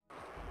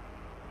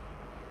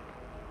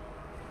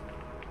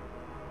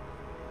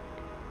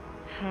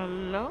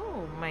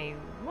Hello, my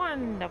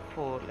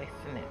wonderful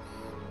listeners.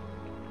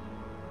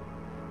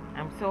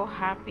 I'm so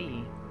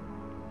happy,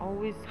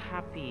 always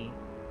happy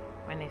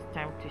when it's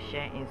time to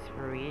share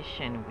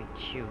inspiration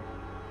with you,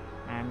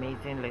 my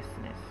amazing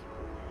listeners.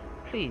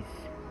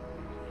 Please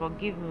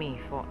forgive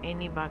me for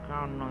any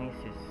background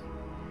noises.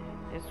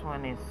 This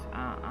one is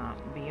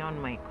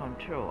beyond my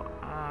control.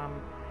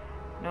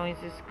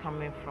 Noises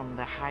coming from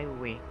the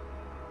highway,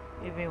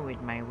 even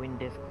with my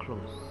windows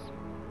closed.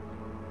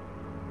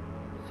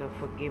 So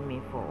forgive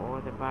me for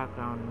all the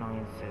background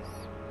noises.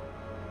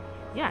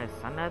 Yes,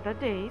 another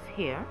day is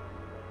here,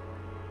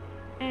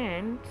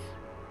 and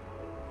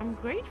I'm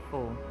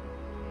grateful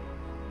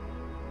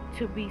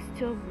to be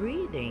still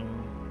breathing.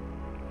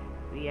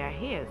 We are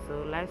here,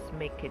 so let's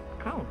make it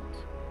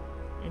count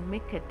and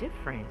make a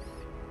difference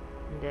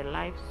in the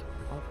lives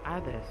of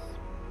others.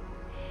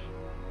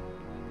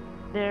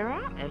 There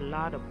are a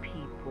lot of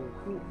people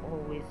who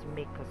always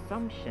make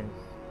assumptions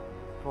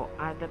for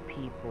other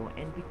people,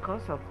 and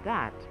because of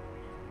that,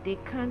 they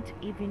can't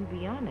even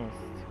be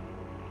honest.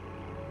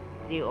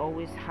 They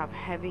always have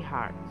heavy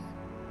hearts,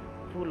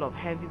 full of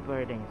heavy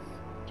burdens,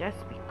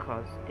 just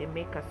because they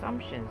make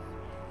assumptions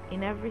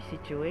in every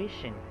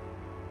situation.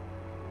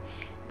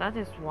 That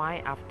is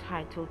why I've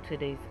titled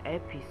today's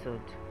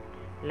episode,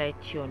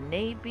 Let Your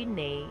Nay Be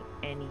Nay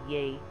and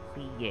Yea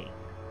Be Yea.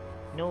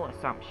 No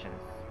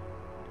assumptions.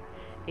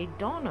 It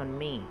dawned on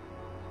me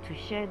to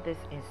share this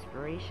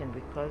inspiration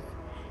because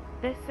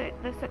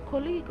there's a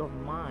colleague of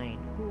mine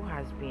who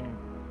has been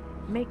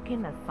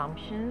making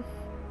assumptions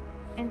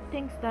and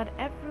thinks that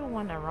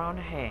everyone around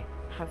her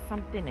has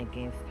something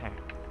against her.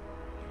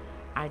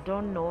 I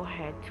don't know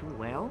her too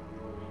well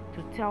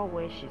to tell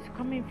where she's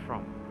coming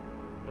from,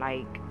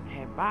 like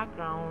her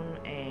background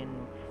and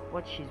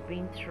what she's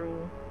been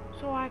through,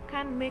 so I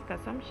can't make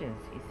assumptions,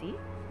 you see?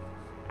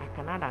 I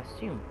cannot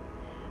assume.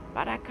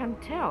 But I can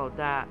tell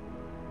that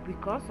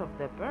because of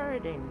the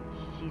burden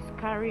she's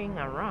carrying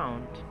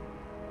around,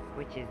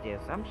 which is the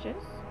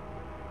assumptions,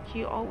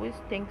 she always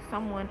thinks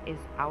someone is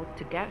out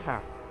to get her.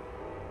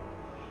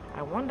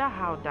 I wonder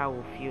how that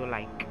will feel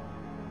like,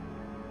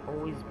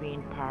 always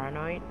being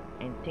paranoid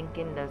and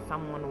thinking that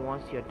someone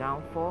wants your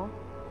downfall.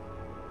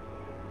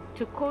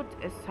 To quote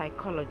a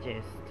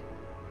psychologist,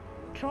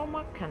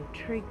 trauma can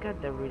trigger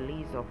the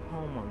release of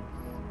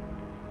hormones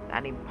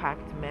that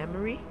impact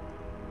memory.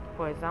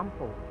 For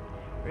example,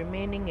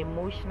 remaining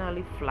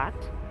emotionally flat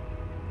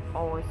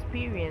or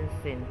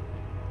experiencing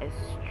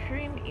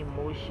extreme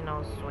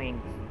emotional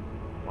swings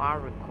while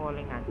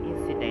recalling an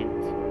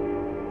incident.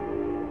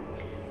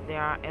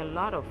 There are a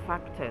lot of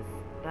factors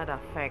that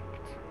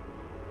affect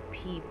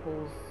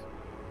people's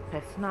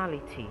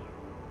personality.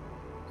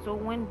 So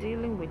when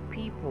dealing with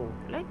people,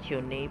 let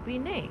your nay be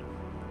nay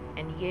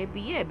and yea be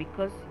yea,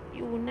 because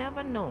you will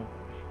never know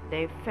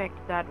the effect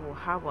that will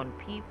have on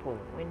people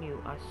when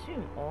you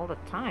assume all the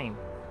time.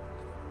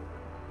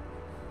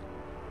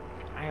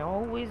 I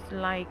always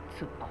like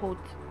to quote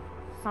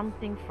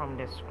something from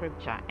the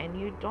scripture, and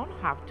you don't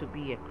have to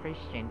be a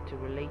Christian to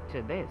relate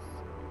to this.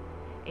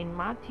 In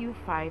Matthew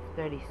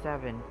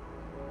 5:37,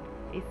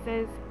 it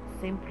says,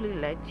 simply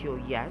let your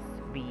yes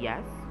be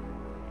yes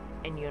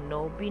and your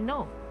no be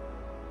no.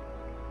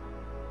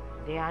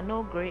 There are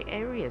no gray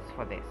areas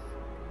for this.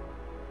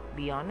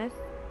 Be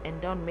honest and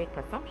don't make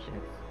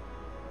assumptions.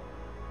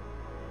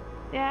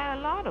 There are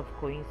a lot of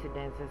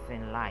coincidences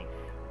in life,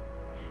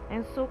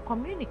 and so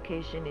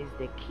communication is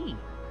the key,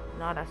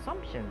 not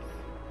assumptions.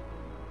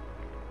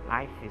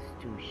 Life is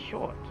too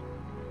short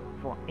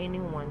for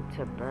anyone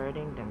to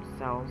burden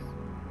themselves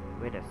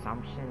with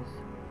assumptions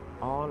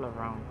all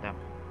around them.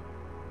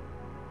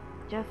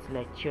 Just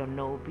let your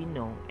no be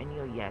no and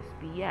your yes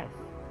be yes.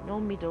 No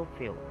middle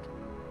field.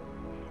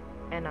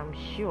 And I'm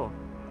sure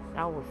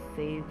that will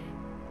save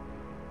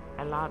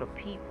a lot of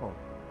people.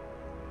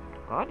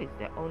 God is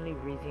the only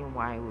reason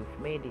why we've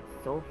made it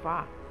so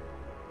far.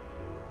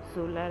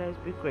 So let us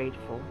be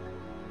grateful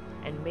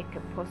and make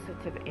a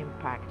positive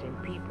impact in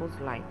people's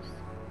lives.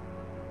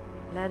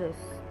 Let us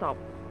stop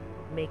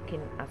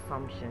making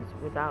assumptions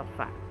without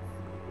facts,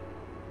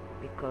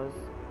 because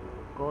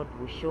God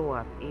will show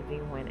up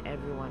even when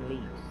everyone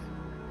leaves.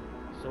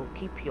 So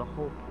keep your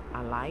hope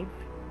alive,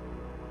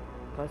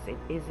 because it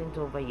isn't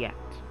over yet.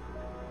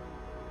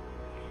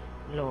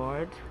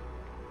 Lord,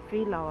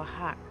 fill our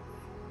hearts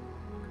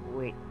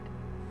with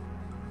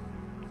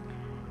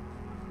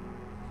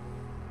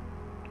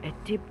a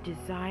deep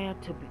desire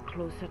to be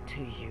closer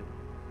to you,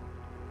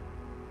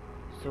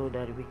 so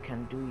that we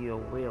can do your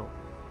will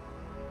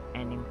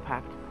and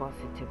impact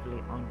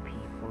positively on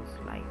people's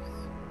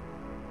lives.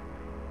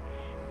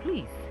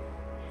 Please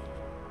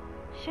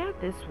share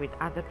this with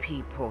other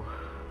people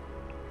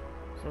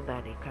so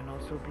that they can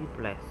also be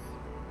blessed.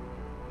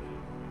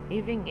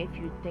 Even if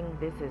you think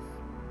this is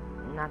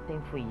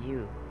nothing for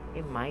you,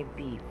 it might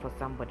be for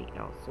somebody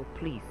else. So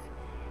please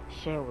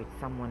share with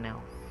someone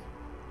else.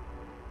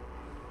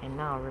 And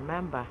now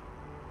remember,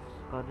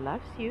 God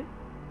loves you.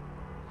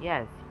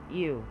 Yes,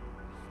 you,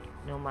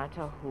 no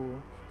matter who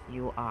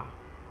you are.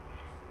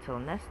 Till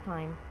next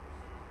time,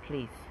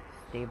 please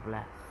Stay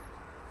blessed.